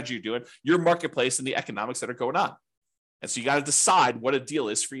type of strategy you're doing, your marketplace, and the economics that are going on. And so you got to decide what a deal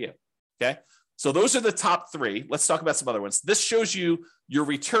is for you. Okay. So those are the top three. Let's talk about some other ones. This shows you your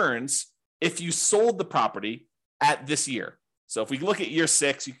returns if you sold the property at this year. So if we look at year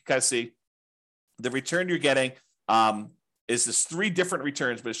 6, you can kind of see the return you're getting is this 3 different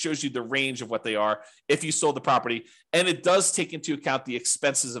returns, but it shows you the range of what they are if you sold the property. And it does take into account the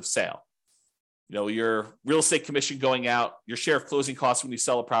expenses of sale. Your real estate commission going out, your share of closing costs when you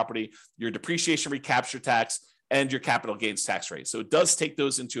sell a property, your depreciation recapture tax, and your capital gains tax rate. So it does take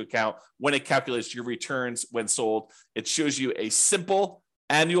those into account when it calculates your returns when sold. It shows you a simple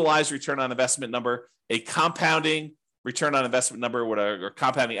annualized return on investment number, a compounding return on investment number, or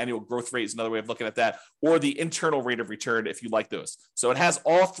compounding annual growth rate is another way of looking at that, or the internal rate of return if you like those. So it has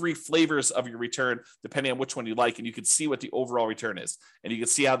all three flavors of your return, depending on which one you like, and you can see what the overall return is. And you can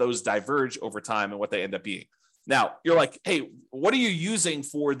see how those diverge over time and what they end up being. Now, you're like, hey, what are you using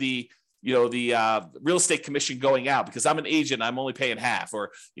for the real estate commission going out? Because I'm an agent, I'm only paying half, or,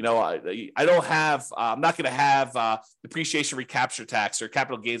 I don't have, I'm not going to have depreciation recapture tax or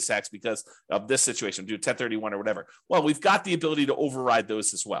capital gains tax because of this situation, do 1031 or whatever. Well, we've got the ability to override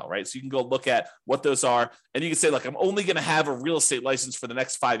those as well, right? So you can go look at what those are, and you can say, look, I'm only going to have a real estate license for the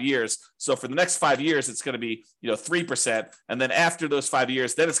next 5 years. So for the next 5 years, it's going to be, 3%. And then after those 5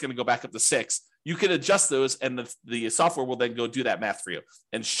 years, then it's going to go back up to 6%. You can adjust those, and the software will then go do that math for you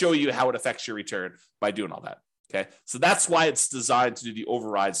and show you how it affects your return by doing all that. Okay, so that's why it's designed to do the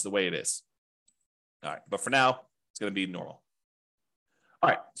overrides the way it is. All right, but for now, it's going to be normal. All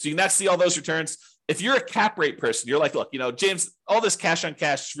right, so you can now see all those returns. If you're a cap rate person, you're like, look, James, all this cash on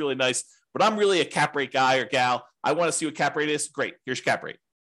cash is really nice, but I'm really a cap rate guy or gal. I want to see what cap rate is. Great, here's your cap rate.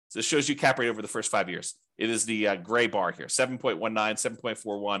 So it shows you cap rate over the first 5 years. It is the gray bar here, 7.19,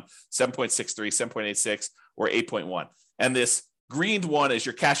 7.41, 7.63, 7.86, or 8.1. And this green one is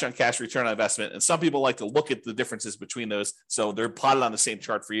your cash on cash return on investment. And some people like to look at the differences between those. So they're plotted on the same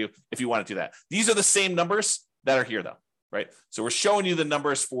chart for you if you want to do that. These are the same numbers that are here though, right? So we're showing you the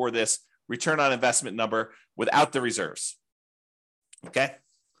numbers for this return on investment number without the reserves. Okay.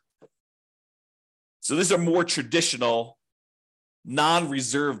 So these are more traditional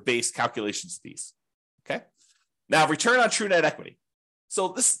non-reserve based calculations of these. Okay. Now, return on true net equity. So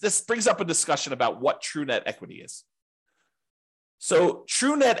this brings up a discussion about what true net equity is. So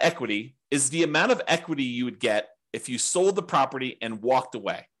true net equity is the amount of equity you would get if you sold the property and walked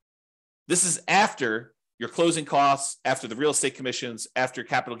away. This is after your closing costs, after the real estate commissions, after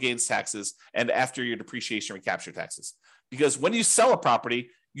capital gains taxes, and after your depreciation recapture taxes. Because when you sell a property,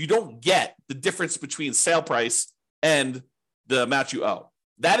 you don't get the difference between sale price and the amount you owe.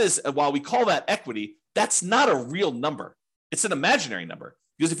 That is, while we call that equity, that's not a real number. It's an imaginary number.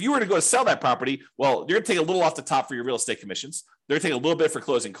 Because if you were to go to sell that property, well, you're going to take a little off the top for your real estate commissions. They're going to take a little bit for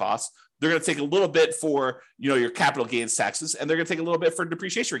closing costs. They're going to take a little bit for, your capital gains taxes, and they're going to take a little bit for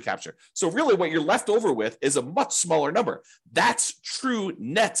depreciation recapture. So really what you're left over with is a much smaller number. That's true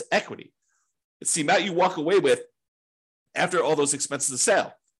net equity. It's the amount you walk away with after all those expenses of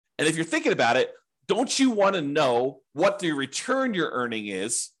sale. And if you're thinking about it, don't you want to know what the return you're earning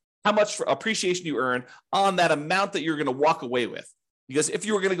is, how much appreciation you earn on that amount that you're going to walk away with? Because if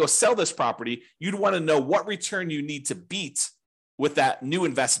you were going to go sell this property, you'd want to know what return you need to beat with that new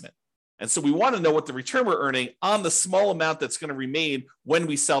investment. And so we want to know what the return we're earning on the small amount that's going to remain when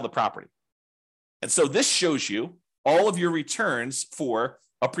we sell the property. And so this shows you all of your returns for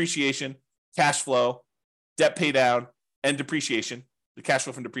appreciation, cash flow, debt pay down, and depreciation, the cash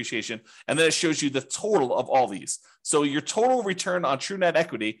flow from depreciation. And then it shows you the total of all these. So your total return on true net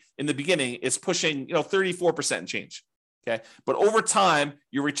equity in the beginning is pushing 34% and change. Okay. But over time,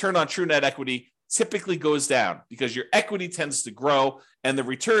 your return on true net equity typically goes down because your equity tends to grow, and the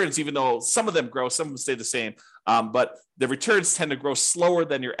returns, even though some of them grow, some of them stay the same, but the returns tend to grow slower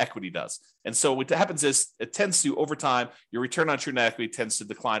than your equity does. And so what happens is it tends to, over time, your return on true net equity tends to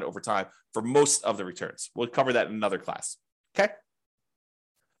decline over time for most of the returns. We'll cover that in another class. Okay.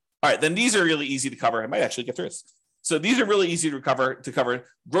 All right. Then these are really easy to cover. I might actually get through this. So these are really easy to cover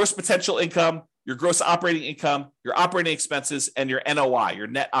gross potential income, your gross operating income, your operating expenses, and your NOI, your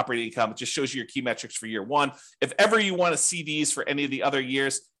net operating income. It just shows you your key metrics for year one. If ever you want to see these for any of the other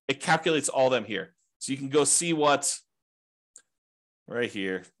years, it calculates all of them here. So you can go see what right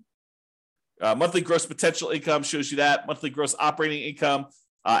here. Monthly gross potential income shows you that. Monthly gross operating income,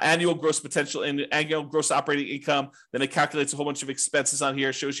 annual gross potential and annual gross operating income. Then it calculates a whole bunch of expenses on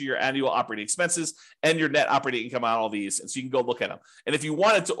here, shows you your annual operating expenses and your net operating income on all these. And so you can go look at them. And if you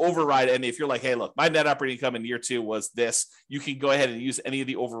wanted to override any, if you're like, hey, look, my net operating income in year two was this, you can go ahead and use any of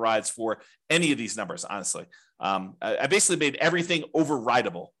the overrides for any of these numbers, honestly. I basically made everything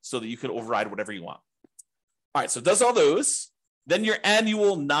overrideable so that you could override whatever you want. All right, so it does all those. Then your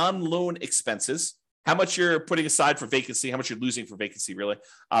annual non-loan expenses, how much you're putting aside for vacancy, how much you're losing for vacancy, really.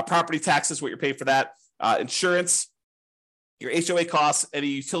 Property taxes, what you're paying for that. Insurance, your HOA costs, any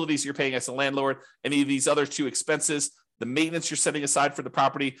utilities you're paying as a landlord, any of these other two expenses, the maintenance you're setting aside for the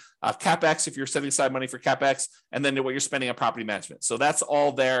property, CapEx, if you're setting aside money for CapEx, and then what you're spending on property management. So that's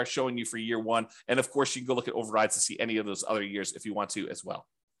all there showing you for year one. And of course, you can go look at overrides to see any of those other years if you want to as well.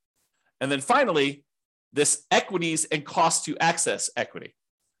 And then finally, this equities and cost to access equity.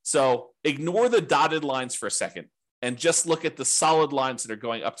 So ignore the dotted lines for a second and just look at the solid lines that are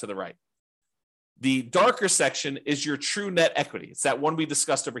going up to the right. The darker section is your true net equity. It's that one we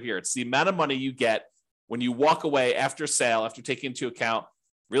discussed over here. It's the amount of money you get when you walk away after sale, after taking into account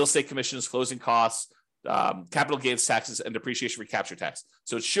real estate commissions, closing costs, capital gains taxes, and depreciation recapture tax.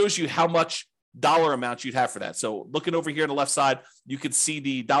 So it shows you how much dollar amount you'd have for that. So looking over here on the left side, you can see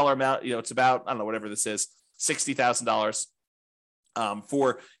the dollar amount. It's about, I don't know, whatever this is, $60,000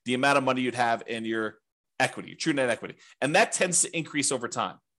 for the amount of money you'd have in your equity, your true net equity. And that tends to increase over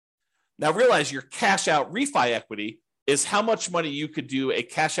time. Now realize your cash out refi equity is how much money you could do a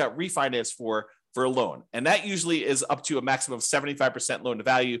cash out refinance for a loan. And that usually is up to a maximum of 75% loan to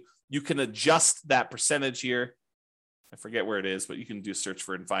value. You can adjust that percentage here. I forget where it is, but you can do a search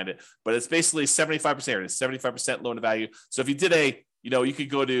for it and find it. But it's basically 75%. It's 75% loan to value. So if you did you could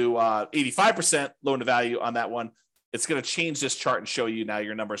go to 85% loan to value on that one. It's going to change this chart and show you now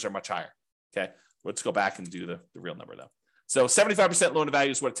your numbers are much higher. Okay. Let's go back and do the real number though. So 75% loan to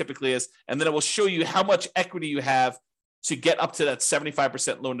value is what it typically is. And then it will show you how much equity you have to get up to that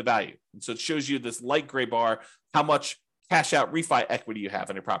 75% loan to value. And so it shows you this light gray bar, how much cash out refi equity you have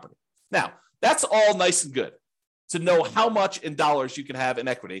in your property. Now, that's all nice and good to know how much in dollars you can have in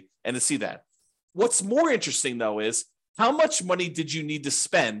equity and to see that. What's more interesting though is how much money did you need to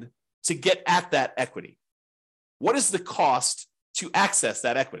spend to get at that equity? What is the cost to access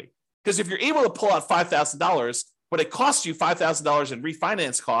that equity? Because if you're able to pull out $5,000, but it costs you $5,000 in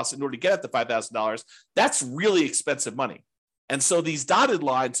refinance costs in order to get at the $5,000, that's really expensive money. And so these dotted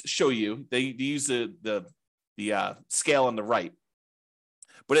lines show you, they use the scale on the right,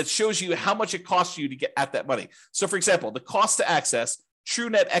 but it shows you how much it costs you to get at that money. So for example, the cost to access true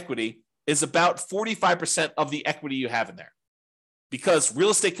net equity is about 45% of the equity you have in there. Because real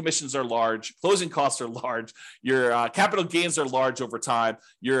estate commissions are large, closing costs are large, your capital gains are large over time,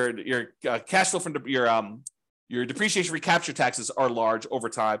 your cash flow from your depreciation recapture taxes are large over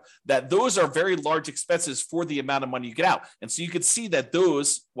time, that those are very large expenses for the amount of money you get out. And so you can see that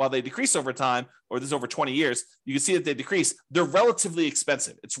those, while they decrease over time, or this is over 20 years, you can see that they decrease. They're relatively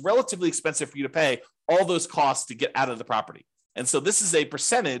expensive. It's relatively expensive for you to pay all those costs to get out of the property. And so this is a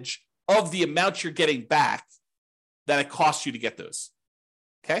percentage of the amount you're getting back that it costs you to get those.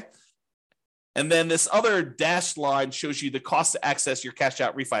 Okay. And then this other dashed line shows you the cost to access your cash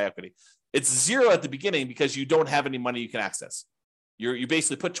out refi equity. It's zero at the beginning because you don't have any money you can access. You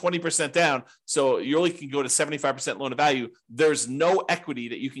basically put 20% down, so you only can go to 75% loan to value. There's no equity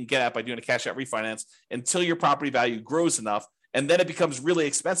that you can get at by doing a cash out refinance until your property value grows enough. And then it becomes really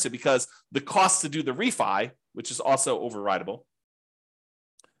expensive because the cost to do the refi, which is also overridable.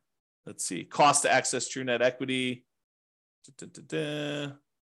 Let's see, cost to access true net equity.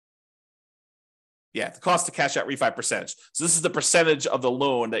 Yeah, the cost to cash out refi percentage. So this is the percentage of the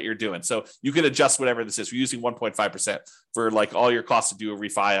loan that you're doing. So you can adjust whatever this is. We're using 1.5% for like all your costs to do a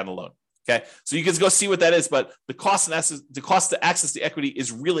refi on a loan. Okay, so you can go see what that is, but the cost to access the equity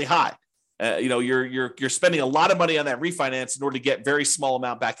is really high. You're spending a lot of money on that refinance in order to get very small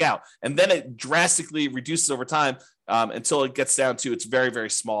amount back out, and then it drastically reduces over time until it gets down to it's very, very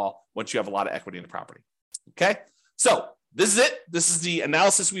small once you have a lot of equity in the property. Okay, so this is it. This is the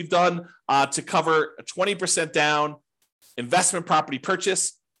analysis we've done to cover a 20% down investment property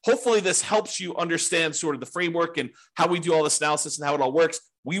purchase. Hopefully this helps you understand sort of the framework and how we do all this analysis and how it all works.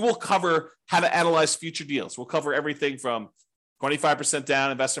 We will cover how to analyze future deals. We'll cover everything from 25%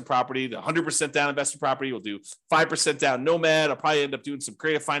 down investment property to 100% down investment property. We'll do 5% down Nomad. I'll probably end up doing some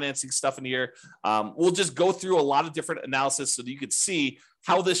creative financing stuff in here. We'll just go through a lot of different analysis so that you can see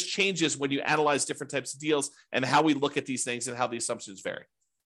how this changes when you analyze different types of deals and how we look at these things and how the assumptions vary.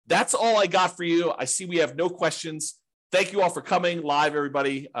 That's all I got for you. I see we have no questions. Thank you all for coming live,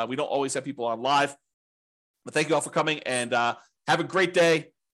 everybody. We don't always have people on live, but thank you all for coming and have a great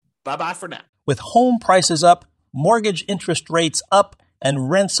day. Bye-bye for now. With home prices up, mortgage interest rates up, and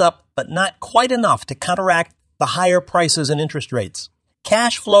rents up, but not quite enough to counteract the higher prices and interest rates.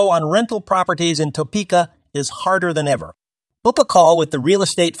 Cash flow on rental properties in Topeka is harder than ever. Book a call with the Real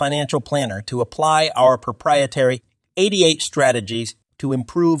Estate Financial Planner to apply our proprietary 88 strategies to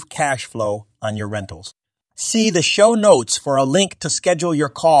improve cash flow on your rentals. See the show notes for a link to schedule your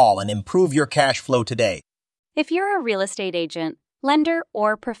call and improve your cash flow today. If you're a real estate agent, lender,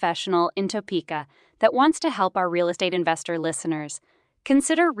 or professional in Topeka that wants to help our real estate investor listeners,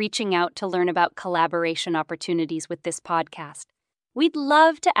 consider reaching out to learn about collaboration opportunities with this podcast. We'd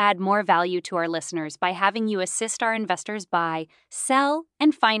love to add more value to our listeners by having you assist our investors buy, sell,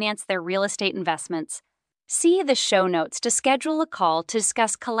 and finance their real estate investments. See the show notes to schedule a call to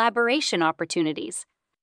discuss collaboration opportunities.